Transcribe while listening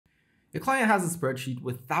A client has a spreadsheet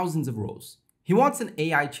with thousands of rows. He wants an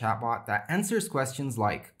AI chatbot that answers questions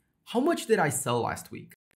like, how much did I sell last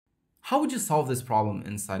week? How would you solve this problem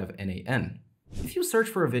inside of n8n? If you search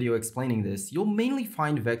for a video explaining this, you'll mainly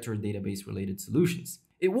find vector database related solutions.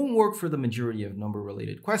 It won't work for the majority of number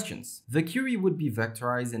related questions. The query would be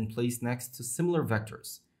vectorized and placed next to similar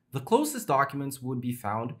vectors. The closest documents would be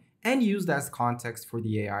found and used as context for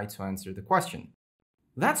the AI to answer the question.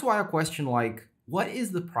 That's why a question like, what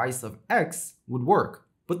is the price of X would work,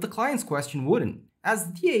 but the client's question wouldn't,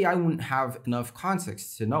 as the AI wouldn't have enough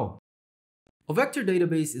context to know. A vector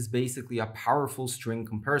database is basically a powerful string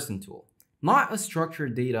comparison tool, not a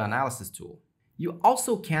structured data analysis tool. You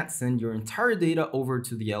also can't send your entire data over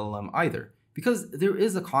to the LLM either, because there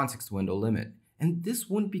is a context window limit, and this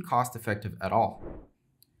wouldn't be cost effective at all.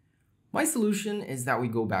 My solution is that we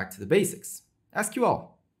go back to the basics, SQL.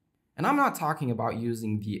 And I'm not talking about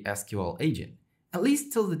using the SQL agent. At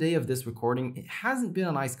least till the day of this recording, it hasn't been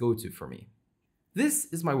a nice go-to for me. This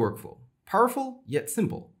is my workflow, powerful yet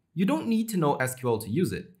simple. You don't need to know SQL to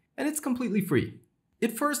use it, and it's completely free.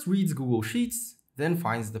 It first reads Google Sheets, then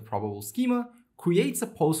finds the probable schema, creates a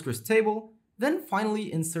Postgres table, then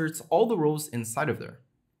finally inserts all the rows inside of there.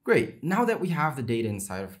 Great, now that we have the data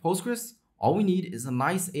inside of Postgres, all we need is a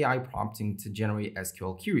nice AI prompting to generate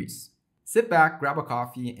SQL queries. Sit back, grab a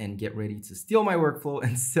coffee, and get ready to steal my workflow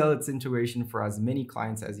and sell its integration for as many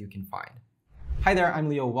clients as you can find. Hi there, I'm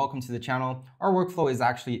Leo, welcome to the channel. Our workflow is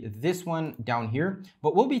actually this one down here,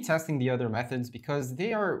 but we'll be testing the other methods because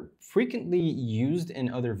they are frequently used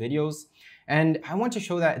in other videos. And I want to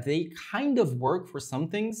show that they kind of work for some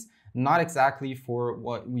things, not exactly for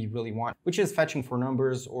what we really want, which is fetching for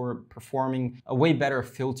numbers or performing a way better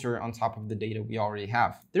filter on top of the data we already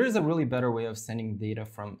have. There is a really better way of sending data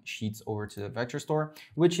from sheets over to the vector store,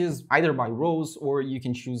 which is either by rows or you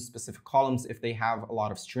can choose specific columns if they have a lot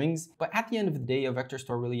of strings. But at the end of the day, a vector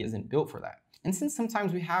store really isn't built for that. And since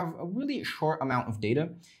sometimes we have a really short amount of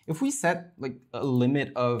data, if we set like a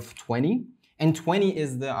limit of 20, and 20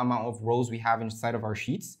 is the amount of rows we have inside of our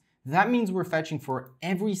sheets, that means we're fetching for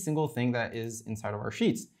every single thing that is inside of our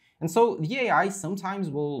sheets. And so the AI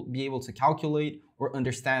sometimes will be able to calculate or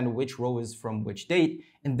understand which row is from which date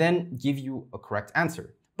and then give you a correct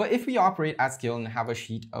answer. But if we operate at scale and have a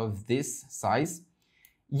sheet of this size,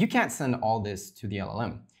 you can't send all this to the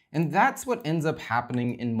LLM. And that's what ends up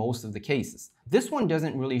happening in most of the cases. This one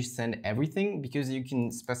doesn't really send everything because you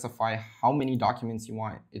can specify how many documents you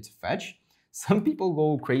want it to fetch. Some people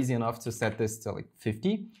go crazy enough to set this to like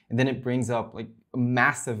 50, and then it brings up like a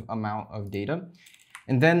massive amount of data.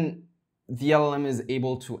 And then the LLM is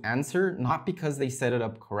able to answer, not because they set it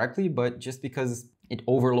up correctly, but just because it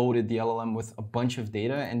overloaded the LLM with a bunch of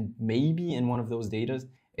data, and maybe in one of those data,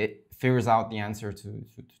 it figures out the answer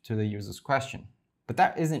to the user's question. But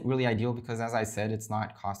that isn't really ideal because, as I said, it's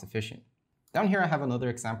not cost efficient. Down here, I have another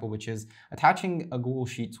example, which is attaching a Google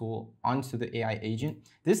Sheet tool onto the AI agent.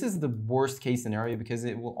 This is the worst case scenario because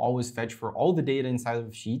it will always fetch for all the data inside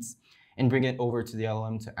of Sheets and bring it over to the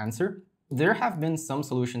LLM to answer. There have been some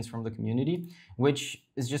solutions from the community, which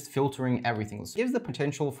is just filtering everything. So it gives the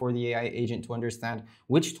potential for the AI agent to understand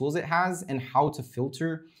which tools it has and how to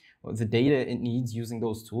filter the data it needs using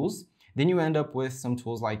those tools. Then you end up with some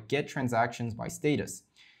tools like get transactions by status,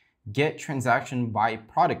 get transaction by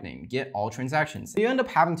product name, get all transactions. So you end up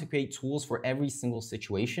having to create tools for every single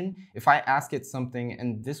situation. If I ask it something,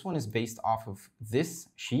 and this one is based off of this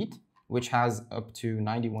sheet, which has up to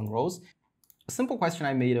 91 rows, a simple question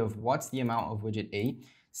I made of what's the amount of widget A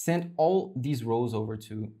sent all these rows over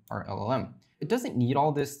to our LLM. It doesn't need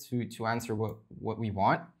all this to answer what we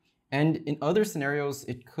want. And in other scenarios,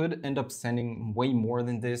 it could end up sending way more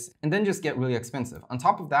than this and then just get really expensive. On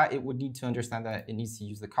top of that, it would need to understand that it needs to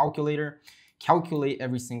use the calculator, calculate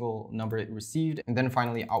every single number it received, and then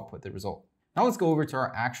finally output the result. Now let's go over to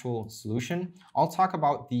our actual solution. I'll talk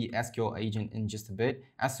about the SQL agent in just a bit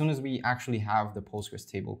as soon as we actually have the Postgres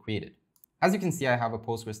table created. As you can see, I have a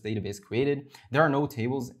Postgres database created. There are no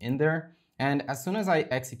tables in there. And as soon as I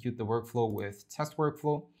execute the workflow with test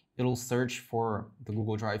workflow, it'll search for the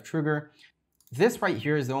Google Drive trigger. This right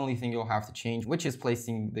here is the only thing you'll have to change, which is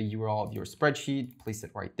placing the URL of your spreadsheet, place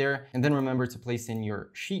it right there. And then remember to place in your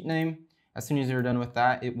sheet name. As soon as you're done with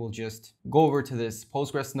that, it will just go over to this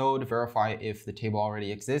Postgres node, verify if the table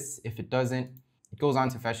already exists. If it doesn't, it goes on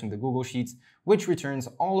to fetching the Google Sheets, which returns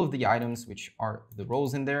all of the items, which are the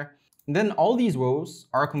rows in there. And then all these rows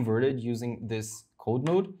are converted using this code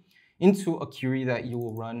node into a query that you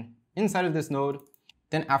will run inside of this node.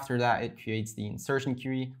 Then after that, it creates the insertion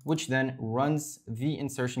query, which then runs the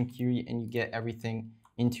insertion query and you get everything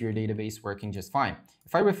into your database working just fine.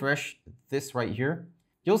 If I refresh this right here,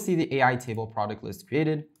 you'll see the AI table product list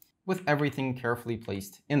created with everything carefully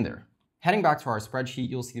placed in there. Heading back to our spreadsheet,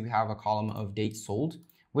 you'll see we have a column of date sold,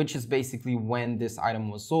 which is basically when this item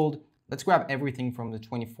was sold. Let's grab everything from the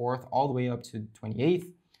 24th all the way up to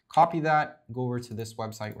 28th, copy that, go over to this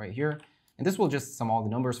website right here, and this will just sum all the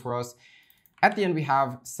numbers for us. At the end, we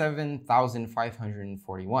have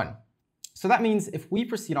 7,541. So that means if we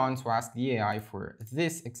proceed on to ask the AI for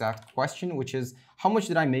this exact question, which is how much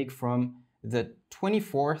did I make from the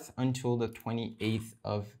 24th until the 28th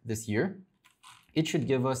of this year, it should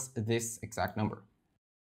give us this exact number.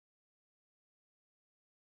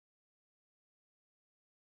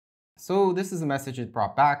 So this is a message it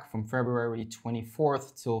brought back from February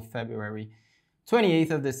 24th till February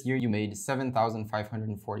 28th of this year, you made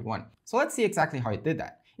 7,541. So let's see exactly how it did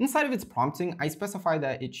that. Inside of its prompting, I specify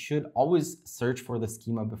that it should always search for the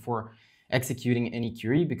schema before executing any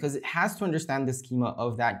query because it has to understand the schema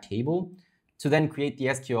of that table to then create the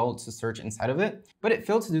SQL to search inside of it. But it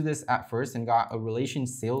failed to do this at first and got a relation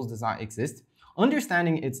sales does not exist.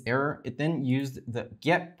 Understanding its error, it then used the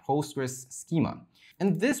get Postgres schema.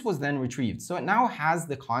 And this was then retrieved. So it now has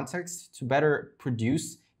the context to better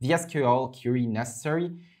produce the SQL query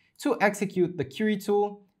necessary to execute the query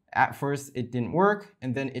tool. At first, it didn't work,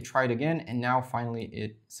 and then it tried again, and now finally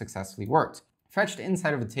it successfully worked. Fetched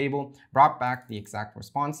inside of a table, brought back the exact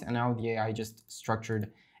response, and now the AI just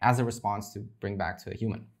structured as a response to bring back to a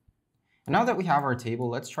human. And now that we have our table,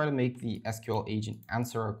 let's try to make the SQL agent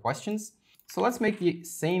answer our questions. So let's make the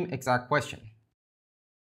same exact question.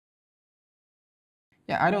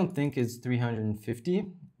 Yeah, I don't think it's 350,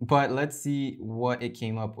 but let's see what it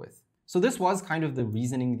came up with. So this was kind of the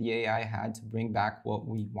reasoning the AI had to bring back what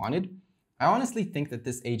we wanted. I honestly think that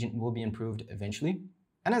this agent will be improved eventually.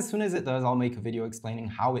 And as soon as it does, I'll make a video explaining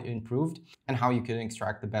how it improved and how you can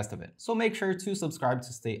extract the best of it. So make sure to subscribe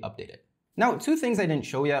to stay updated. Now, two things I didn't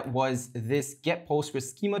show yet was this get Postgres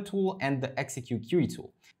schema tool and the execute query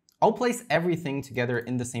tool. I'll place everything together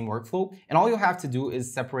in the same workflow, and all you'll have to do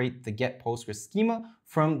is separate the get Postgres schema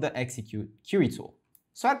from the execute query tool.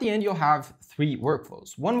 So at the end, you'll have three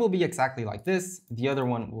workflows. One will be exactly like this, the other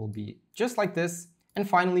one will be just like this, and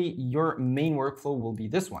finally, your main workflow will be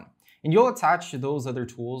this one. And you'll attach those other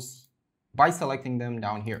tools by selecting them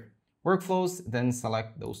down here. Workflows, then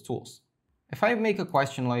select those tools. If I make a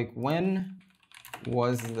question like, when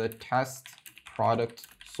was the test product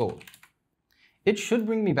sold? It should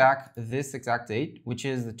bring me back this exact date, which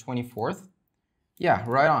is the 24th. Yeah,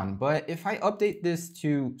 right on. But if I update this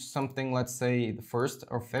to something, let's say the 1st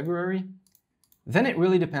of February, then it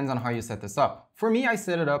really depends on how you set this up. For me, I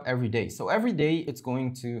set it up every day. So every day it's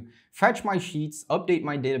going to fetch my sheets, update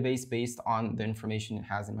my database based on the information it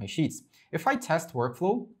has in my sheets. If I test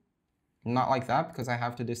workflow, not like that because I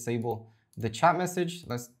have to disable the chat message.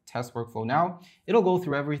 Let's test workflow now. It'll go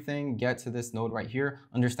through everything, get to this node right here,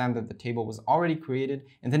 understand that the table was already created,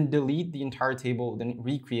 and then delete the entire table, then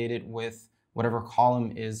recreate it with whatever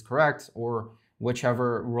column is correct or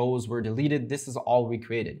whichever rows were deleted. This is all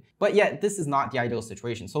recreated. But yet, this is not the ideal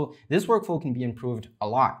situation. So this workflow can be improved a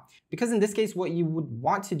lot because in this case, what you would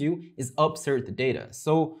want to do is upsert the data.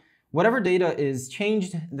 So whatever data is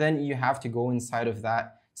changed, then you have to go inside of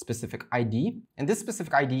that specific ID. And this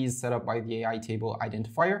specific ID is set up by the AI table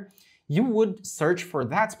identifier. You would search for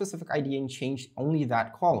that specific ID and change only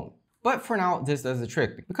that column. But for now, this does the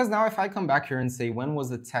trick because now if I come back here and say, when was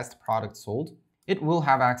the test product sold? It will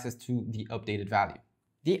have access to the updated value.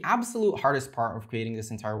 The absolute hardest part of creating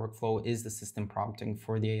this entire workflow is the system prompting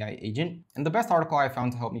for the AI agent. And the best article I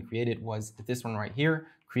found to help me create it was this one right here,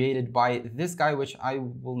 created by this guy, which I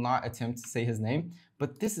will not attempt to say his name,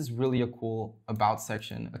 but this is really a cool about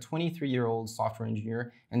section, a 23-year-old software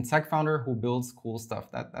engineer and tech founder who builds cool stuff.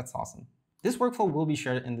 That's awesome. This workflow will be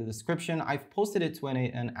shared in the description. I've posted it to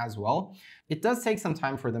n8n as well. It does take some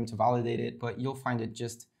time for them to validate it, but you'll find it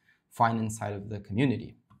just fine inside of the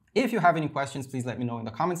community. If you have any questions, please let me know in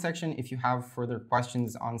the comment section. If you have further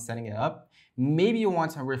questions on setting it up, maybe you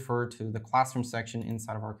want to refer to the classroom section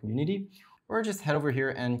inside of our community, or just head over here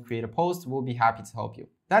and create a post. We'll be happy to help you.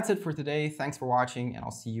 That's it for today. Thanks for watching, and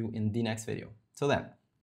I'll see you in the next video. Till then.